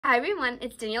Hi everyone,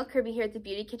 it's Danielle Kirby here at the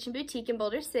Beauty Kitchen Boutique in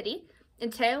Boulder City,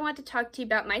 and today I want to talk to you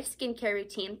about my skincare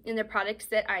routine and the products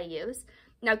that I use.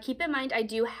 Now keep in mind I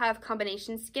do have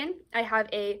combination skin. I have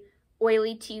a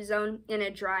oily T-zone and a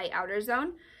dry outer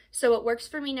zone, so what works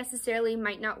for me necessarily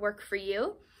might not work for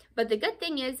you. But the good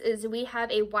thing is we have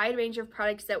a wide range of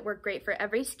products that work great for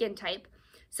every skin type.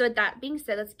 So with that being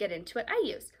said, let's get into what I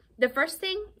use. The first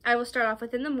thing I will start off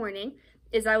with in the morning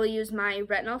is I will use my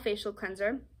Retinol Facial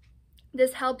Cleanser.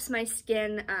 This helps my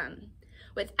skin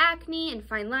with acne and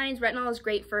fine lines. Retinol is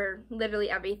great for literally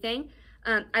everything.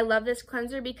 I love this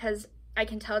cleanser because I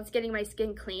can tell it's getting my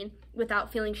skin clean without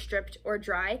feeling stripped or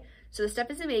dry. So this stuff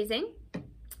is amazing.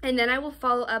 And then I will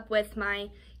follow up with my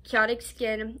Chaotic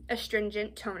Skin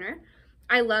Astringent Toner.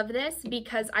 I love this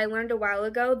because I learned a while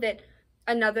ago that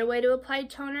another way to apply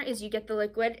toner is you get the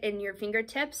liquid in your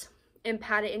fingertips and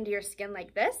pat it into your skin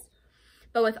like this.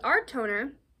 But with our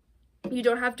toner, you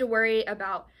don't have to worry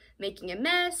about making a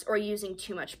mess or using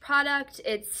too much product.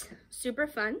 It's super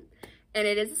fun, and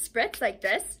it is a spritz like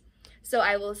this. So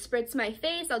I will spritz my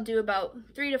face. I'll do about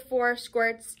 3 to 4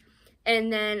 squirts,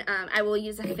 and then I will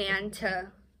use a fan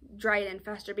to dry it in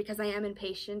faster because I am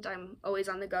impatient. I'm always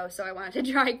on the go, so I want it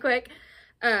to dry quick.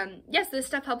 Yes, this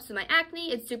stuff helps with my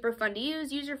acne. It's super fun to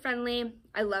use, user-friendly.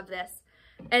 I love this.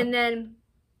 And then,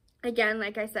 again,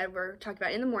 like I said, we're talking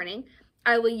about in the morning,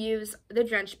 I will use the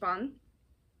Drench Balm.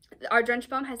 Our Drench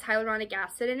Balm has hyaluronic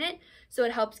acid in it, so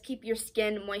it helps keep your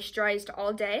skin moisturized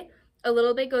all day. A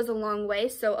little bit goes a long way,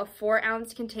 so a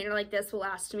 4-ounce container like this will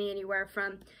last me anywhere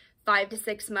from 5 to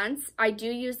 6 months. I do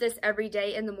use this every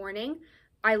day in the morning.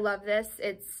 I love this.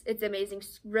 It's amazing,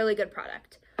 really good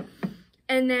product.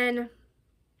 And then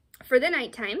for the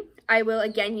nighttime, I will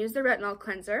again use the retinol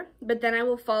cleanser, but then I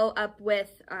will follow up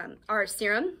with our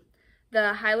serum,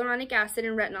 the hyaluronic acid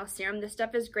and retinol serum. This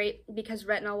stuff is great because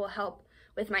retinol will help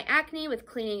with my acne, with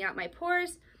cleaning out my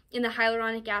pores, and the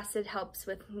hyaluronic acid helps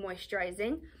with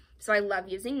moisturizing. So I love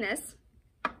using this.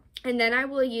 And then I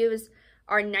will use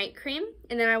our night cream,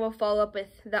 and then I will follow up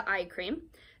with the eye cream.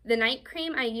 The night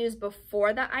cream I use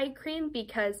before the eye cream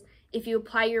because if you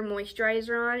apply your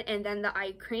moisturizer on and then the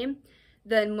eye cream,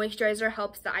 the moisturizer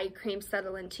helps the eye cream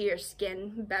settle into your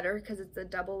skin better because it's a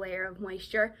double layer of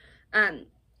moisture.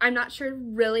 I'm not sure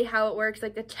really how it works,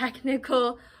 like the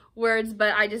technical words,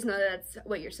 but I just know that's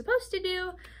what you're supposed to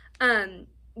do.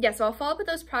 Yeah, so I'll follow up with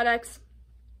those products,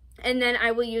 and then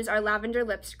I will use our lavender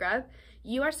lip scrub.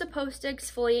 You are supposed to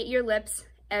exfoliate your lips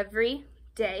every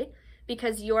day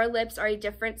because your lips are a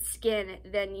different skin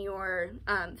than your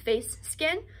face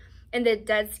skin, and the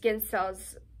dead skin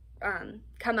cells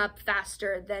come up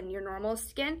faster than your normal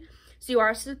skin. So you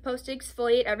are supposed to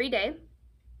exfoliate every day.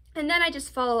 And then I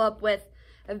just follow up with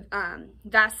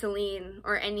Vaseline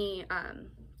or any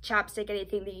chapstick,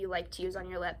 anything that you like to use on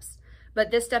your lips.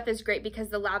 But this stuff is great because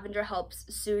the lavender helps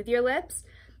soothe your lips.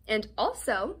 And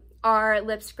also, our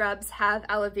lip scrubs have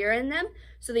aloe vera in them,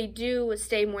 so they do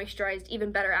stay moisturized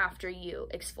even better after you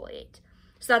exfoliate.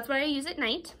 So that's what I use at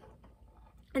night.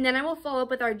 And then I will follow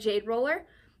up with our Jade Roller.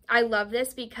 I love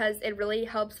this because it really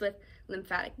helps with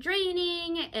lymphatic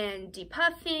draining and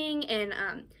depuffing,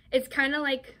 and it's kind of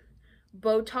like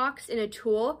Botox in a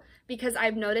tool because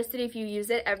I've noticed that if you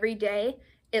use it every day,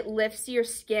 it lifts your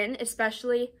skin,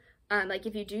 especially like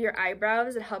if you do your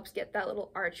eyebrows, it helps get that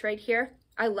little arch right here.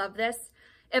 I love this.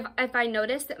 If I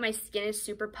notice that my skin is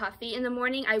super puffy in the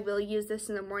morning, I will use this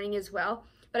in the morning as well,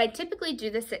 but I typically do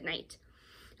this at night.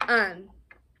 And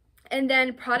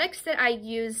then products that I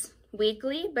use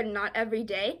weekly, but not every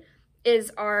day,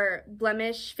 is our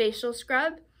Blemish Facial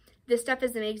Scrub. This stuff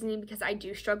is amazing because I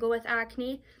do struggle with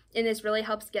acne, and this really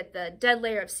helps get the dead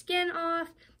layer of skin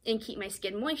off and keep my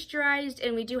skin moisturized.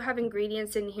 And we do have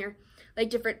ingredients in here, like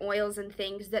different oils and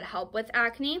things that help with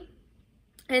acne.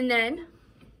 And then,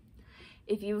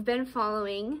 if you've been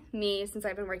following me since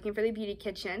I've been working for the Beauty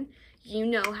Kitchen, you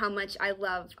know how much I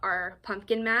love our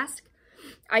pumpkin mask.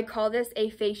 I call this a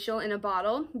facial in a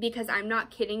bottle because I'm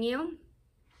not kidding you.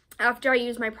 After I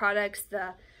use my products,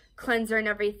 the cleanser and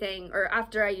everything, or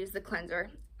after I use the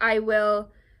cleanser, I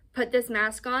will put this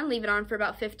mask on, leave it on for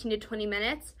about 15 to 20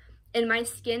 minutes, and my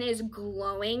skin is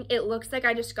glowing. It looks like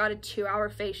I just got a 2-hour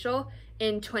facial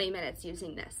in 20 minutes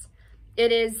using this.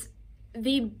 It is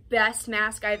the best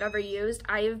mask I've ever used.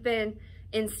 I have been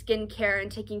in skincare and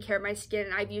taking care of my skin,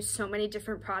 and I've used so many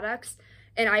different products,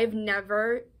 and I've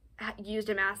never used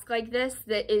a mask like this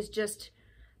that is just,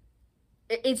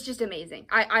 it's just amazing.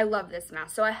 I love this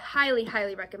mask. So I highly,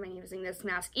 highly recommend using this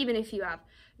mask, even if you have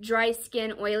dry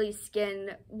skin, oily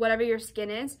skin, whatever your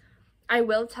skin is. I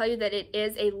will tell you that it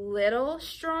is a little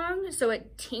strong, so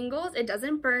it tingles. It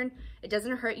doesn't burn, it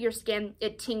doesn't hurt your skin,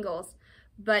 it tingles.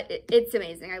 but it's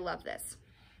amazing. I love this.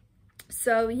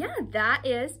 So yeah, that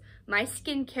is my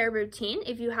skincare routine.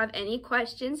 If you have any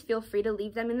questions, feel free to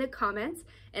leave them in the comments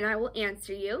and I will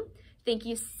answer you. Thank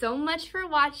you so much for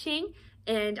watching,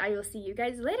 and I will see you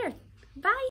guys later. Bye!